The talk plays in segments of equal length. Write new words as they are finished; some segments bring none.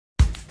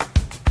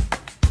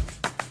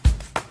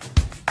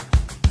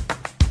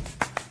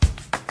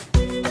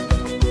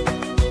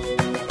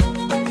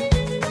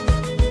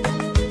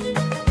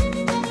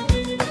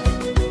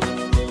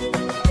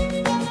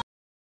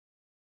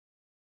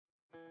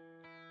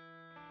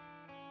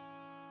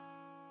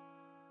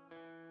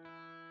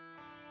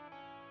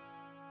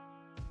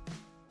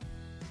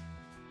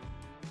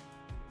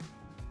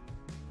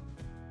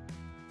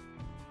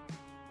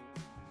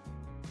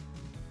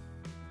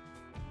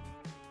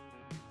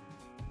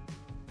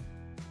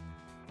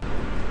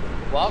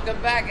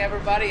Welcome back,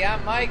 everybody.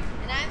 I'm Mike.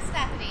 And I'm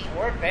Stephanie.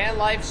 We're Van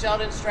Life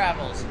Sheldon's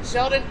Travels.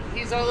 Sheldon,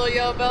 he's our little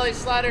yellow belly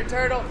slider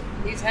turtle.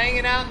 He's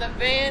hanging out in the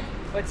van,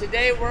 but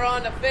today we're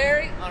on the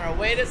ferry on our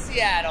way to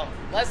Seattle.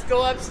 Let's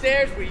go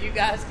upstairs where you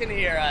guys can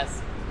hear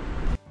us.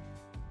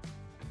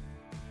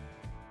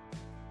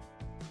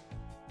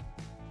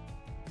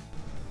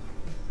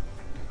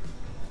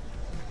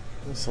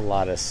 There's a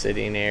lot of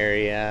sitting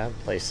area,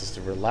 places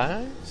to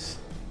relax.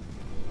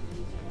 Use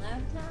your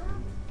laptop,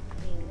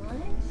 eat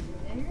lunch,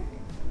 dinner,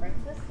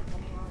 breakfast,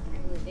 depending on what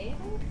time of the day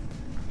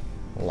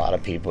it is. A lot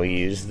of people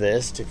use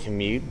this to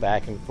commute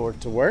back and forth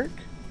to work.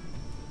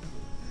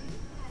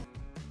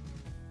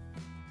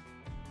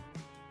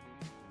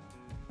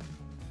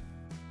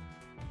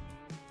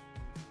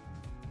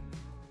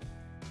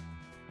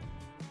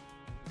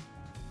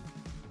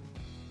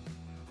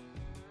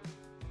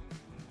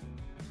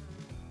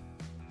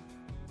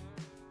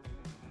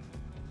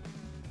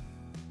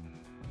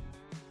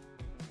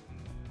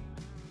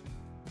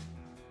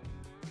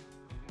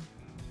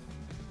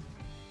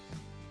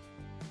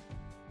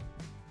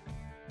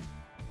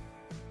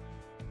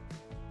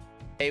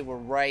 We're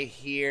right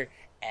here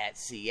at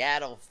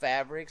Seattle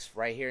Fabrics,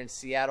 right here in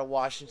Seattle,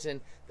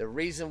 Washington. The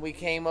reason we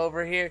came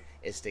over here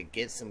is to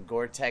get some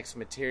Gore-Tex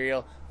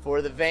material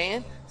for the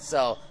van.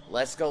 So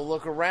let's go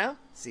look around,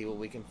 see what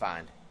we can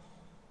find.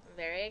 I'm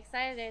very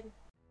excited.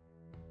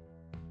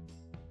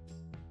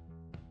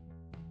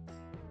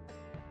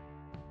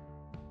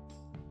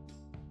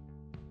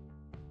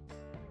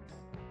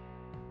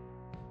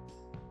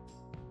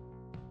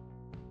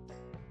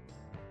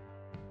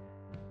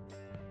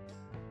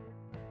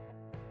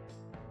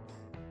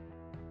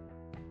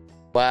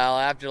 Well,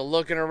 after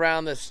looking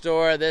around the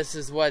store, this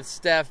is what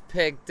Steph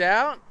picked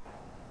out.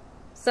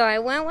 So I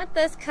went with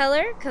this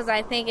color because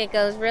I think it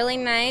goes really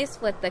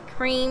nice with the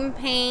cream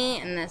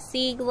paint and the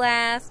sea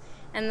glass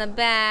and the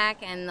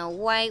back and the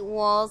white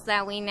walls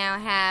that we now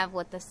have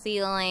with the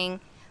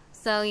ceiling.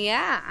 So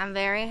yeah, I'm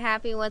very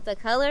happy with the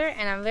color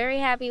and I'm very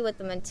happy with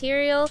the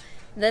material.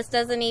 This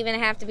doesn't even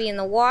have to be in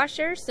the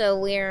washer, so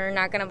we're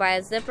not going to buy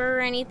a zipper or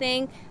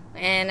anything.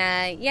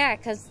 And yeah,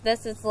 because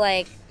this is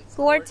like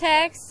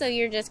Gore-Tex, so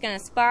you're just going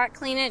to spot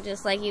clean it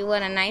just like you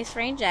would a nice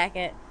rain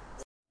jacket.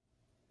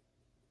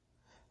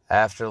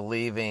 After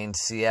leaving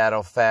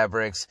Seattle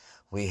Fabrics,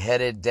 we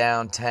headed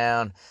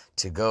downtown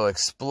to go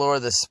explore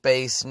the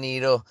Space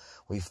Needle.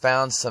 We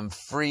found some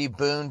free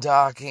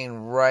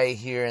boondocking right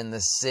here in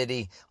the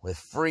city with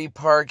free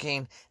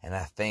parking, and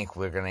I think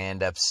we're going to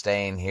end up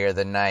staying here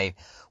the night.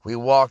 We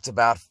walked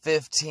about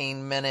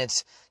 15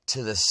 minutes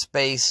to the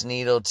Space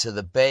Needle to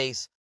the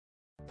base.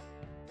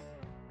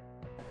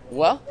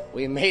 Well,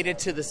 we made it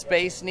to the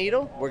Space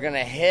Needle. We're going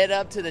to head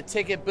up to the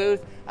ticket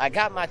booth. I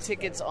got my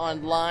tickets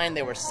online.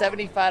 They were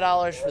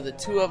 $75 for the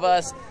two of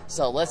us.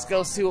 So let's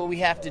go see what we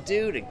have to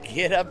do to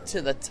get up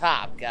to the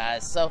top,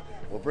 guys. So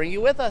we'll bring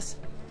you with us.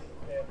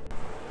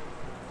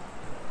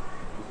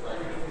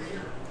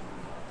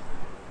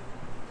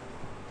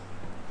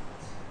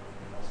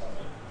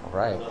 All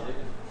right.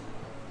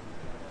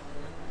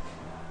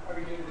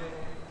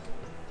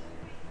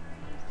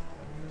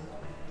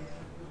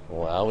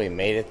 Well, we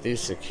made it through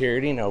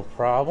security, no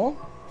problem.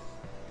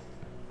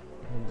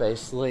 We're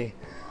basically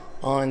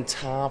on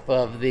top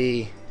of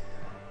the...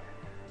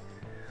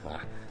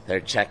 they're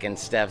checking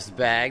Steph's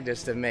bag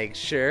just to make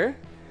sure.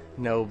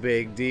 No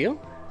big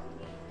deal.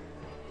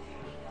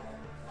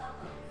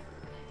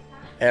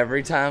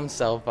 Every time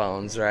cell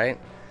phones, right?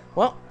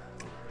 Well,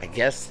 I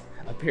guess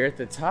up here at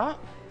the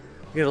top,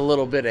 we get a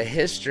little bit of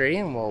history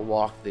and we'll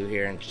walk through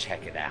here and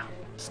check it out.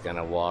 Just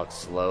gonna walk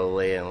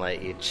slowly and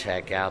let you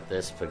check out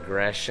this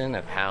progression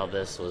of how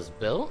this was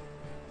built.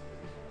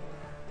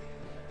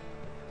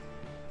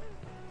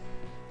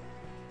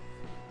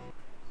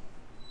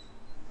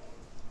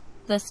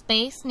 The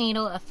Space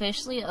Needle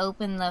officially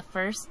opened the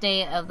first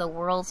day of the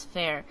World's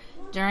Fair.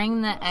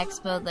 During the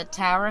expo, the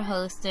tower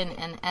hosted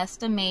an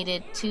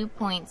estimated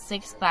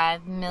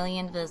 2.65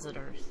 million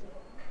visitors.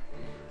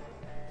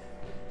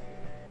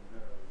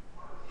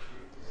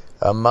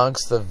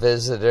 Amongst the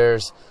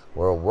visitors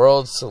were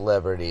world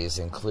celebrities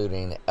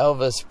including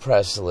Elvis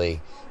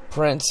Presley,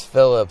 Prince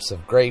Philip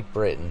of Great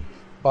Britain,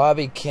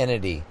 Bobby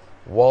Kennedy,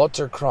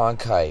 Walter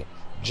Cronkite,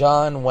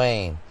 John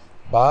Wayne,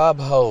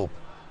 Bob Hope,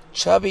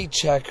 Chubby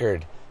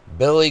Checker,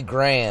 Billy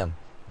Graham,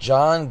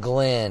 John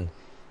Glenn,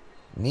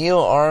 Neil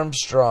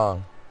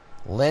Armstrong,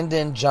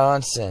 Lyndon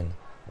Johnson,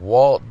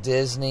 Walt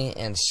Disney,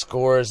 and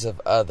scores of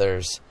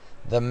others.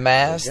 The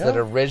mast that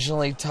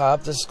originally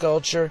topped the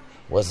sculpture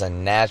was a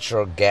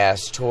natural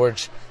gas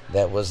torch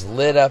that was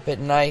lit up at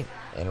night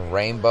in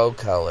rainbow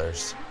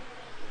colors.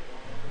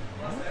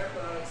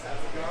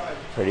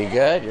 Pretty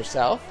good.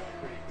 Yourself?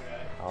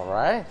 All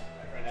right.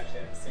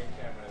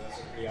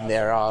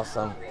 They're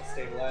awesome.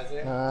 Stabilize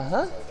it. Uh-huh.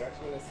 So I was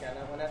actually going to scan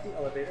that one at the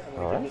elevator. I'm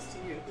going to give this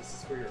to you. This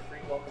is for your free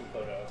welcome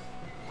photo.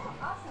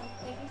 Awesome.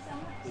 Thank you so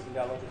much. You can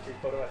download the free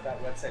photo at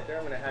that website there.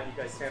 I'm going to have you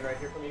guys stand right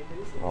here for me,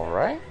 please. All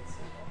right.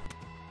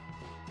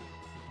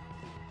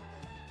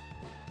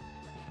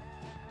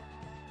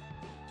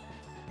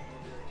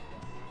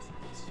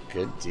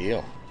 Good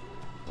deal.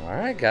 All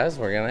right, guys,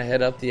 we're going to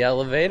head up the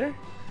elevator.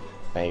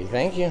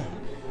 Thank you.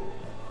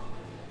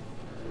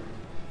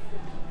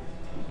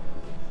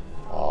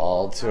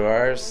 All to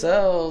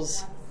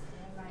ourselves.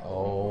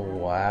 Oh,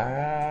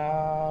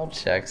 wow.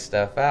 Check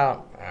stuff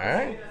out. All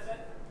right.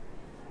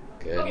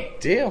 Good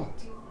deal.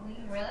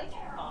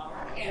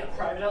 And a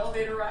private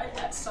elevator ride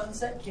at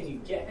sunset. Can you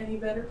get any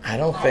better? I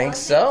don't think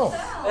so.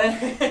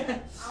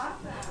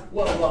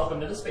 Well, welcome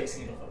to the Space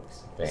Needle,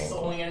 folks. This is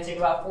only going to take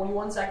about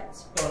 41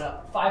 seconds, going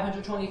up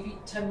 520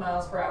 feet, 10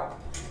 miles per hour.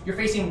 You're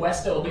facing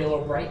west, it'll be a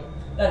little bright.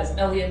 That is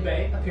Elliott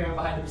Bay, appearing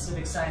behind the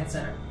Pacific Science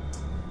Center.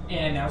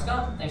 And now it's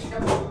gone. Thanks for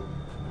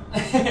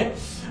coming.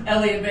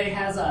 Elliott Bay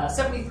has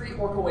 73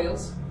 orca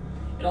whales.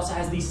 It also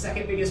has the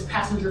second biggest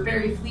passenger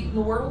ferry fleet in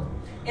the world.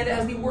 And it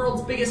has the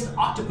world's biggest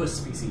octopus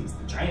species,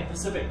 the giant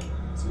Pacific.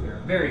 So we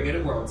are very good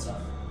at world stuff.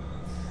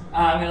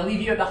 I'm going to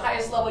leave you at the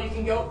highest level you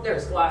can go.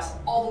 There's glass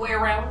all the way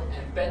around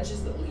and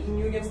benches that lean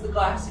you against the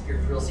glass if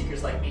you're thrill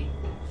seekers like me.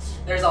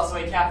 There's also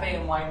a cafe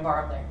and wine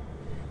bar up there.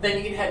 Then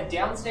you can head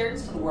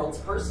downstairs to the world's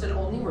first and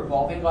only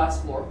revolving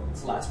glass floor.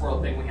 It's the last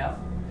world thing we have.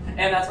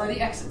 And that's where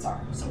the exits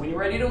are. So when you're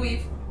ready to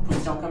leave,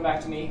 please don't come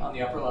back to me on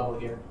the upper level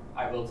here.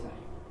 I will tonight.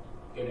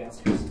 Go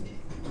downstairs.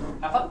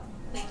 Have fun.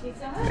 Thank you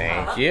so much.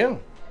 Thank you.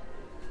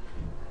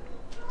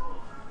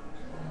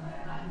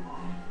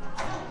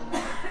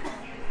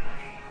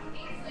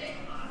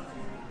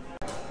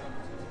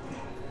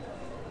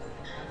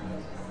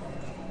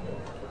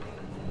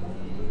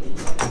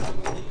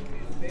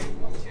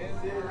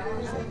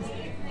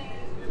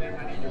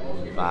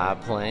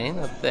 Biplane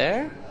up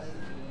there.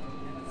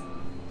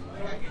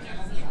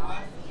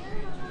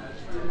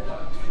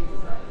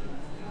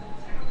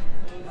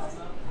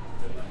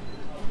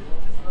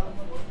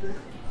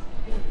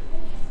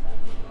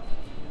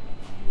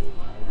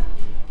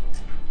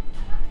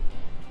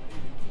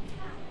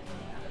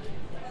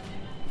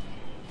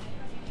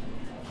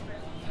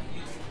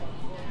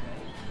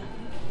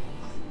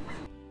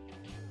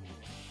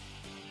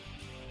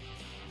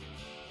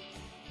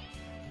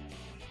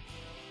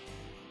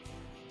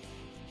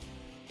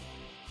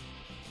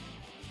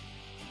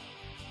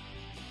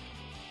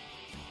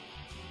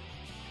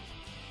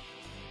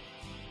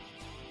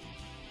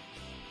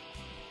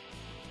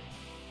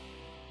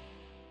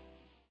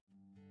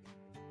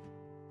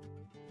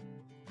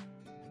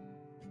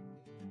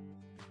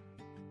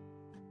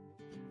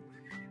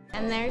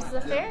 And there's the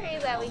ferry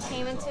that we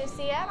came into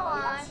Seattle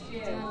on,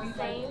 doing the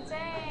same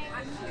thing.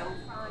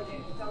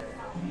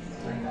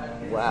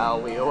 Wow,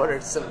 we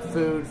ordered some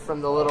food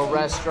from the little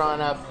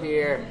restaurant up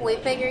here. We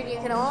figured you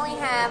could only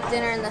have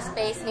dinner in the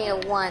Space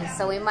Needle once,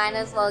 so we might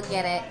as well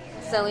get it.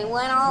 So we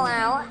went all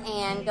out,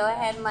 and go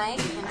ahead, Mike,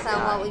 and tell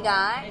them what we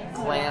got.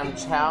 Clam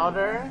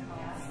chowder,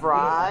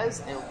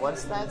 fries, and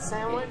what's that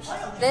sandwich?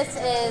 This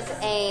is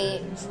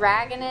a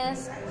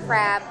dragoness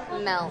crab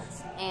melt,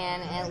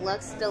 and it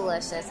looks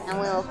delicious. And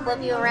we will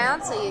flip you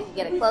around so you can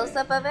get a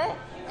close-up of it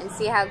and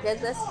see how good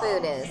this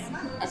food is.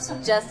 It's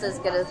just as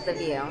good as the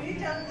view.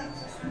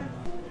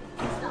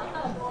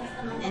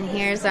 And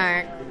here's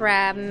our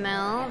crab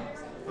melt,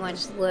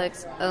 which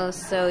looks oh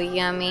so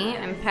yummy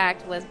and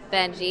packed with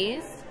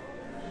veggies.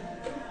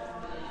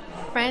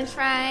 French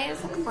fries,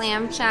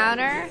 clam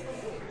chowder,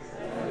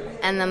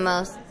 and the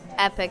most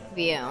epic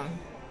view.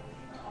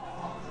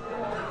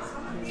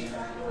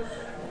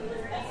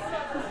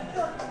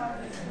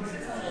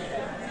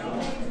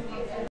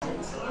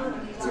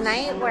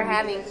 Tonight we're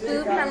having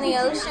food from the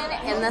ocean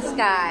in the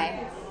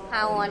sky.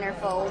 How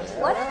wonderful.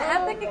 What an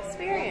epic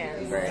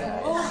experience.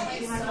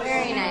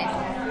 Very nice.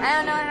 I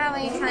don't know how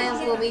many times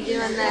we'll be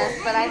doing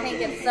this, but I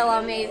think it's so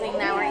amazing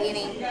that we're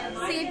eating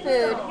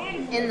seafood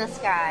in the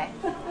sky.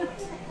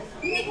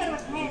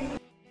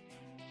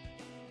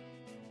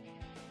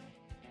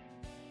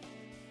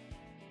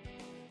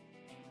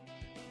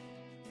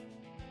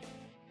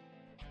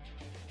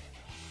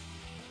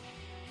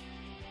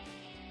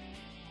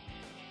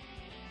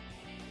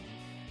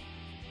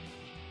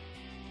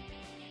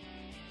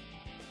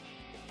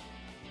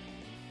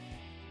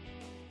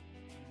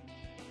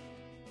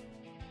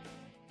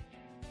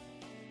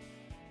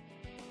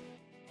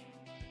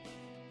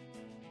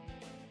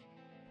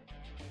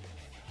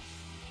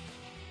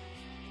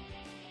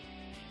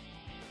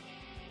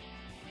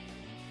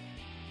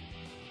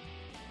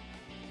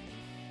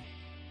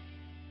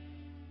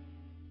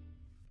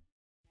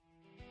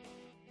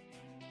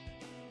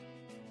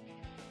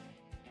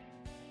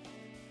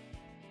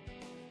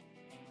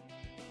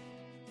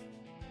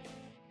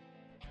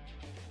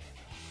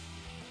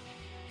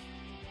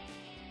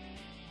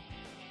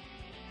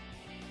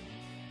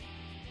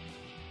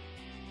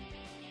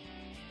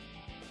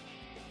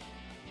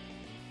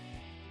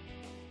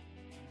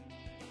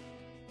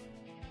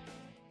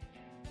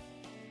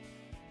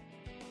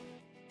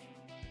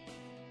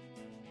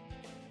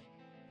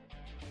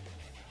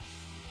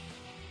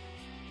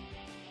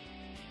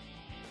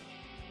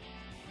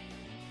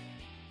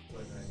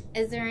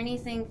 Is there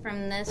anything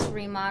from this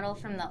remodel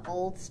from the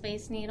old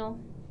Space Needle?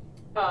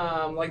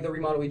 like the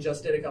remodel we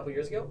just did a couple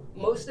years ago.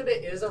 Most of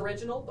it is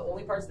original. The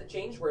only parts that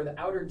changed were the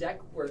outer deck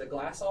where the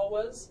glass all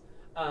was,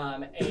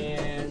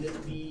 and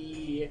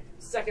the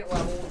second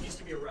level used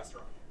to be a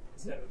restaurant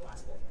instead of a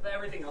glass bowl. But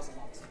everything else is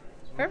all the same.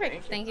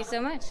 Perfect. Thank you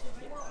so much.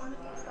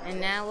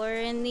 And now we're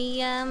in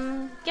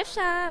the gift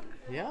shop.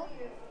 Yeah.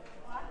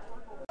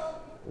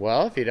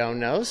 Well, if you don't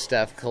know,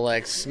 Steph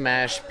collects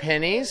smash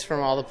pennies from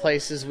all the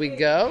places we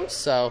go.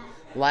 So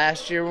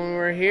last year when we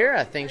were here,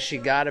 I think she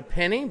got a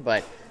penny,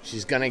 but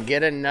she's going to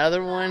get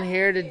another one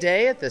here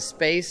today at the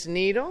Space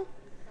Needle.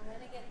 I'm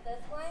going to get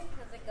this one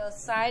because it goes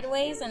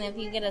sideways, and if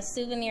you get a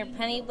souvenir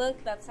penny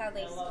book, that's how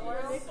they store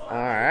them. All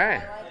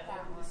right. I like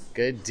that one.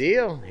 Good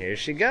deal. Here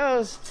she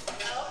goes.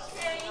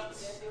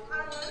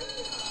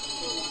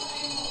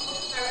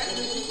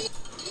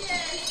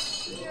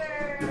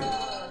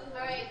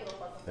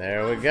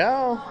 There we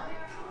go.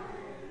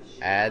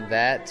 Add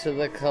that to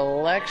the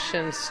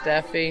collection,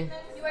 Steffi.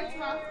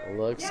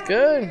 Looks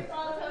good.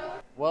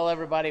 Well,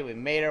 everybody, we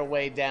made our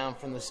way down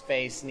from the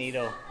Space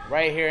Needle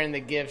right here in the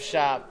gift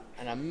shop.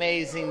 An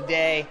amazing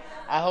day.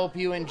 I hope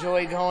you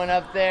enjoyed going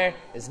up there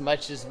as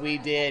much as we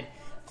did.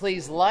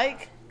 Please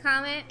like,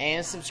 comment,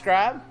 and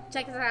subscribe.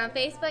 Check us out on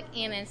Facebook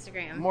and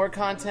Instagram. More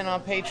content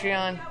on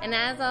Patreon. And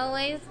as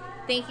always,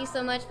 thank you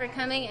so much for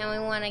coming, and we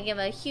want to give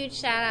a huge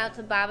shout out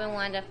to Bob and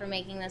Wanda for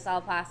making this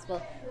all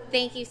possible.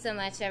 Thank you so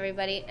much,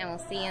 everybody, and we'll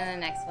see you in the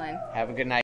next one. Have a good night.